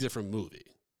 completely different movie,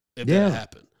 if that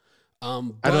happened.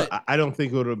 But I don't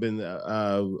think it would have been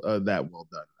that well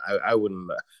done. I wouldn't.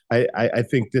 I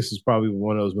think this is probably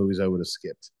one of those movies I would have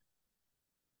skipped.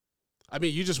 I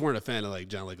mean, you just weren't a fan of like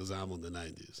John Leguizamo in the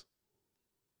 90s.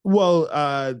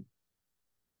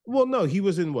 Well, no, he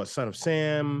was in what, Son of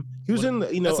Sam. He was in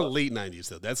that's the late 90s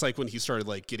though. That's like when he started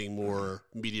like getting more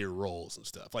media roles and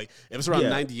stuff. Like it was around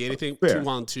 98, I think.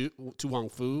 Tu Wong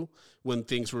Fu, when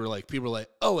things were like people were like,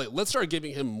 oh, like let's start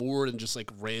giving him more than just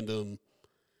like random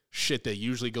shit that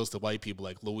usually goes to white people,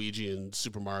 like Luigi and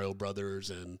Super Mario Brothers,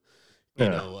 and you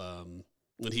know,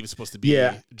 when he was supposed to be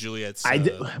Juliet's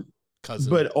cousin.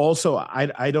 But also,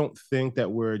 I don't think that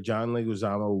where John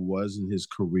Leguizamo was in his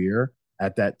career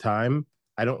at that time,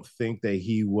 I don't think that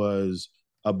he was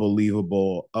a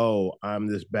believable, oh, I'm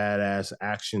this badass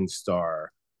action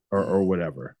star or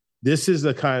whatever. This is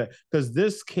the kind of, because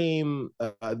this came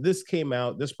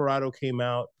out, Desperado came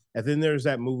out. And then there's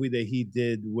that movie that he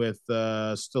did with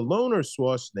Stallone or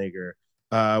Schwarzenegger,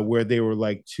 where they were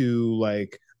like two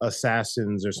like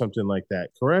assassins or something like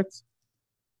that. Correct?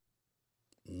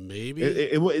 Maybe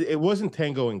it wasn't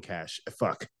Tango and Cash.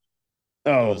 Fuck.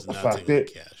 Oh fuck!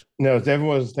 No, it definitely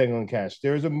wasn't Tango and Cash.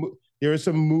 There was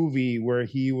a movie where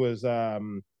he was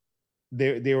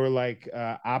they were like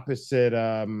opposite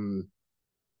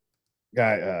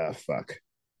fuck.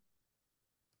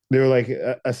 They were like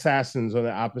assassins on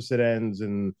the opposite ends,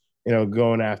 and you know,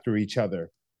 going after each other,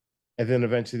 and then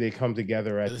eventually they come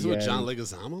together at the end. With John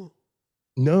Leguizamo?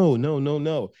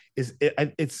 No.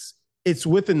 It's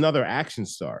with another action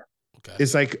star. Okay.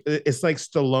 It's like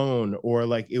Stallone, or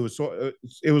like it was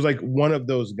like one of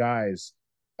those guys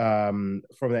from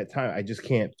that time. I just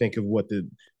can't think of what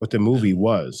the movie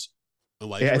was.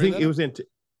 I think it was into.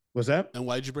 Was that? And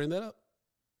why did you bring that up?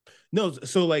 No,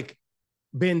 so like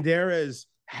Banderas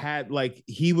had like,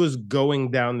 he was going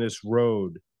down this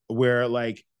road where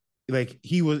like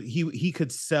he could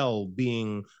sell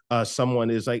being someone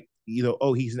is like, you know,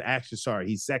 oh, he's an action star,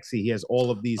 he's sexy, he has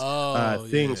all of these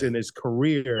things in his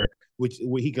career, which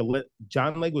he could let.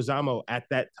 John Leguizamo at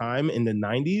that time in the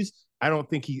 90s, I don't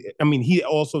think he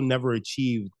also never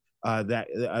achieved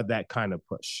that kind of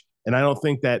push. And I don't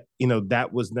think that, you know,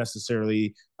 that was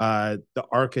necessarily the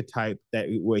archetype that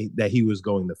he was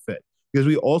going to fit. Because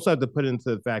we also have to put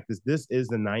into the fact that this is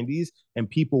the 90s, and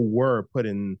people were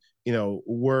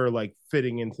were like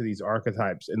fitting into these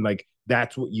archetypes, and like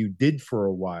that's what you did for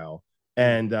a while.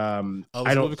 And I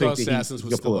don't think Assassins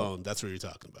with Stallone. That's what you're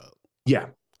talking about. Yeah,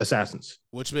 Assassins.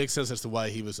 Which makes sense as to why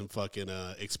he was in fucking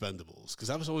Expendables. Because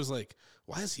I was always like,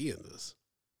 why is he in this?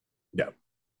 Yeah.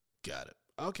 Got it.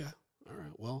 Okay. All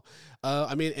right. Well,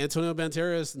 I mean, Antonio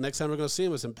Banderas, next time we're going to see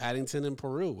him is in Paddington in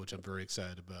Peru, which I'm very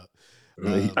excited about.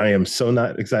 I am so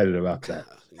not excited about that.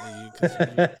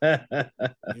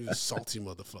 You salty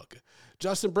motherfucker.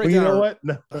 Justin, break down. You know what?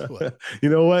 No. What? You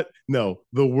know what? No,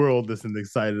 the world isn't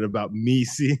excited about me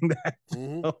seeing that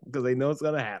because they know it's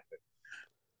going to happen.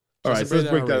 All right, so let's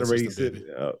break down the rating.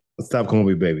 Stop calling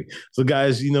me baby. So,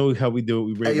 guys, you know how we do it.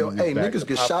 We rate niggas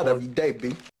get shot every day,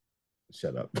 B.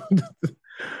 Shut up.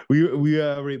 We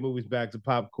rate movies back to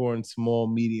popcorn, small,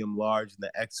 medium, large, and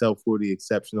the XL for the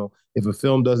exceptional. If a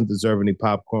film doesn't deserve any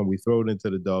popcorn, we throw it into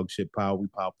the dog shit pile. We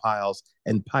pile piles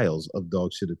and piles of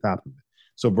dog shit atop of it.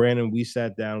 So, Brandon, we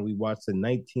sat down. We watched the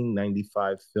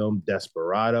 1995 film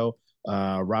Desperado,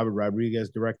 Robert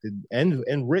Rodriguez directed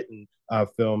and written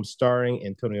film starring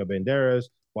Antonio Banderas,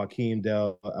 Joaquin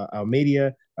Del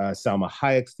Almeida, Salma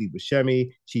Hayek, Steve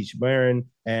Buscemi, Cheech Marin,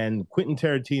 and Quentin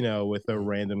Tarantino with a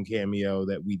random cameo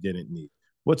that we didn't need.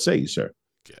 What say you, sir?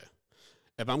 Okay.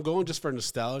 If I'm going just for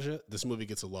nostalgia, this movie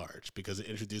gets a large because it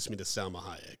introduced me to Salma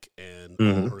Hayek and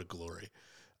all her glory.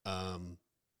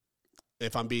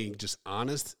 If I'm being just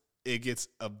honest, it gets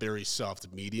a very soft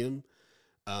medium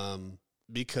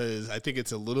because I think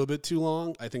it's a little bit too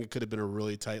long. I think it could have been a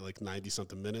really tight, like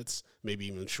 90-something minutes, maybe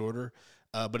even shorter.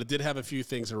 But it did have a few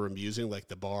things that were amusing, like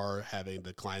the bar having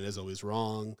the client is always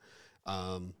wrong.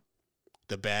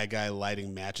 The bad guy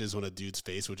lighting matches on a dude's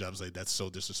face, which I was like, that's so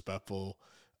disrespectful.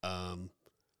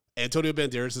 Antonio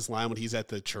Banderas' line when he's at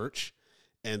the church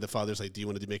and the father's like, do you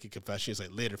want to make a confession? He's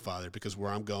like, later, father, because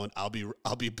where I'm going, I'll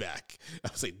be back. I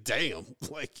was like, damn.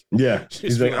 Like, yeah.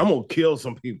 He's like, I'm going to kill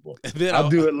some people. I'll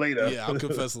do it later. Yeah, I'll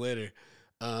confess later.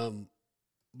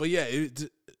 But yeah,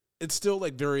 it's still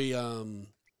like very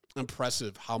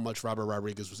impressive how much Robert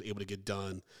Rodriguez was able to get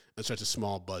done in such a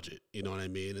small budget. You know what I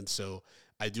mean? And so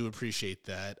I do appreciate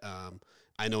that.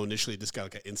 I know initially this got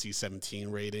like an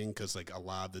NC-17 rating because like a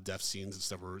lot of the death scenes and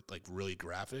stuff were like really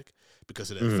graphic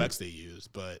because of the effects they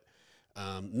used. But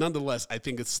nonetheless, I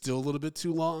think it's still a little bit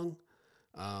too long.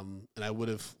 And I would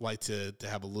have liked to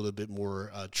have a little bit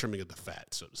more trimming of the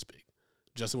fat, so to speak.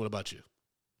 Justin, what about you?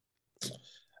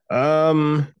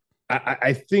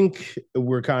 I think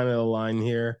we're kind of aligned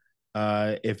here.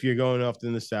 If you're going off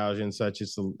the nostalgia and such,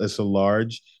 it's a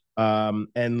large.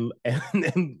 And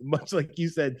much like you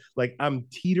said, like I'm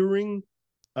teetering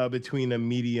between a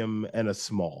medium and a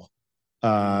small,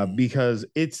 because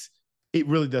it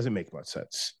really doesn't make much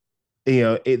sense. You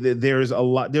know, there's a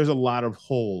lot of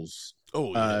holes.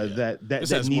 That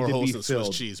need to be filled.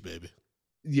 Swiss cheese, baby.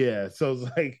 Yeah, so it's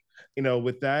like, you know,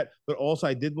 with that, but also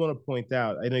I did want to point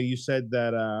out, I know you said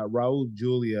that Raul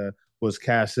Julia was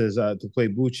cast as to play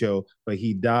Bucho, but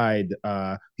he died.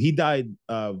 A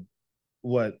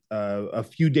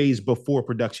few days before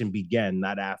production began,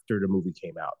 not after the movie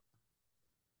came out.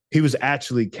 He was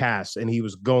actually cast and he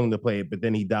was going to play it, but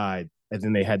then he died, and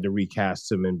then they had to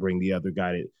recast him and bring the other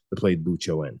guy that played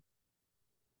Bucho in.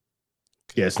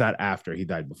 Yeah, it's not after, he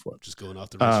died before. Just going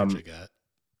off the research I got.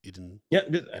 You didn't. Yeah,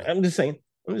 I'm just saying,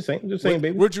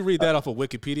 baby. Where'd you read that off of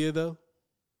Wikipedia though?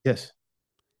 Yes.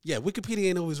 Yeah, Wikipedia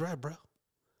ain't always right, bro.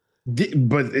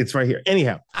 But it's right here.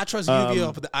 Anyhow, I trust you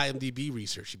off of the IMDb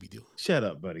research you be doing. Shut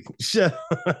up, buddy. Shut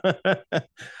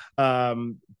up.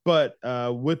 But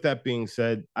with that being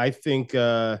said, I think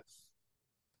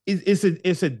it's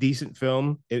a decent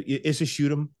film. It's a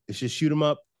shoot 'em. It's just shoot 'em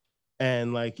up,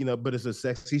 and like, you know, but it's a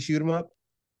sexy shoot 'em up.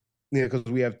 Yeah, because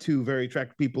we have two very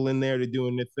attractive people in there to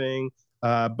doing the thing.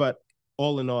 But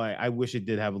all in all, I wish it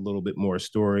did have a little bit more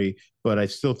story, but I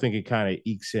still think it kind of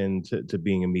ekes into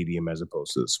being a medium as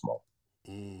opposed to a small.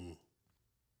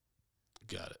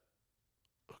 Got it.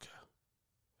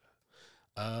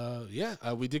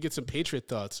 Okay. We did get some Patriot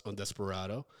thoughts on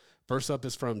Desperado. First up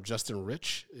is from Justin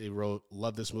Rich. He wrote,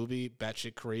 love this movie,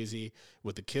 batshit crazy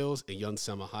with the kills and young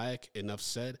Selma Hayek. Enough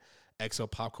said. XO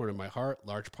popcorn in my heart,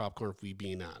 large popcorn if we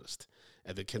being honest.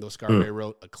 And then Kendall Scarberry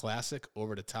wrote, a classic,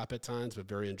 over the top at times, but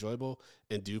very enjoyable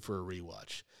and due for a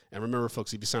rewatch. And remember,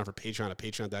 folks, if you sign up for Patreon at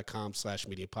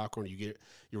patreon.com/mediapopcorn, you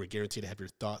were guaranteed to have your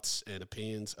thoughts and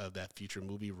opinions of that future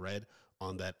movie read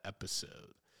on that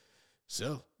episode.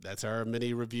 So that's our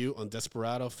mini review on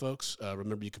Desperado, folks.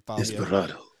 Remember, you can follow me.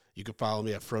 You can follow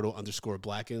me at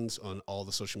Frodo_Blackens on all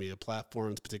the social media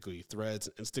platforms, particularly Threads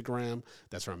and Instagram.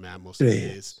 That's where I'm at most of the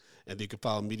days. And you can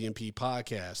follow Medium P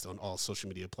Podcast on all social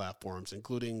media platforms,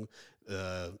 including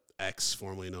X,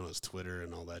 formerly known as Twitter,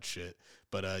 and all that shit.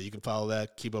 But you can follow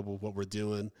that, keep up with what we're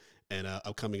doing, and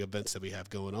upcoming events that we have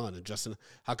going on. And Justin,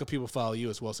 how can people follow you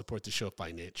as well as support the show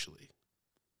financially?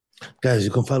 Guys,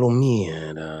 you can follow me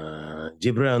at J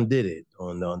Brown Did It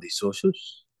on the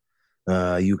socials.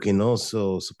 You can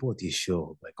also support this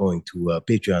show by going to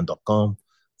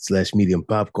patreon.com/medium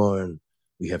popcorn.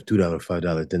 We have $2,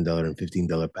 $5, $10, and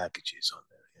 $15 packages on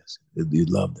there. Yes,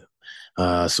 you'd love them.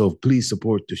 So please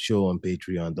support the show on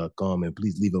patreon.com, and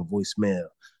please leave a voicemail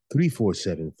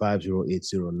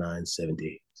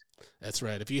 347-508-0978. That's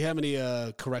right. If you have any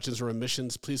corrections or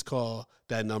omissions, please call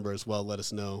that number as well. Let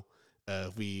us know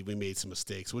if we made some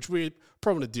mistakes, which we're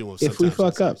probably going to do. If we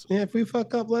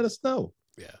fuck up, let us know.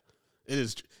 Yeah. It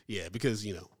is, because,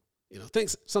 you know,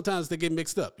 things, sometimes they get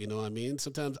mixed up, you know what I mean?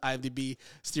 Sometimes IMDb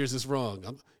steers us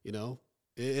wrong.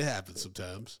 It happens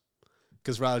sometimes.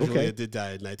 Because Raul Julia did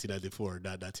die in 1994,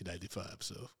 not 1995,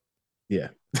 so. Yeah.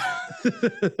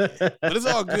 But it's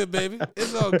all good, baby.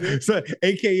 It's all good. So,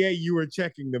 AKA, you were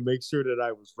checking to make sure that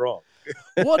I was wrong.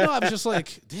 Well, no, I was just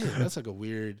like, damn, that's like a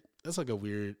weird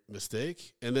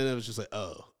mistake. And then it was just like,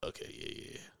 oh,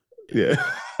 okay, yeah.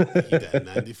 He died in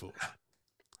 94.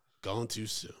 Gone too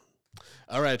soon.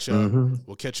 All right, y'all.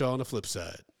 We'll catch y'all on the flip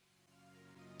side.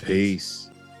 Peace.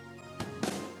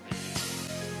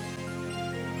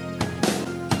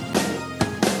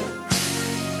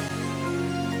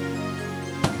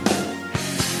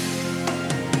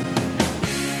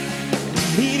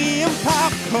 Medium pop.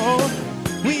 popcorn.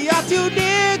 We are two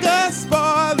niggas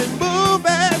spoiling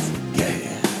movies.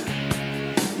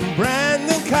 Yeah.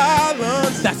 Brandon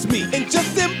Collins, that's me, and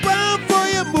Justin Brown for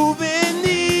your movie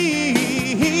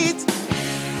needs.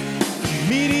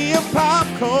 Medium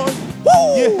popcorn.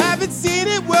 Woo! You haven't seen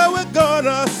it, well, we're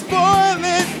gonna spoil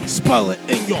it. Spoil it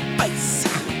in your face.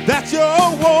 That's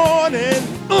your warning.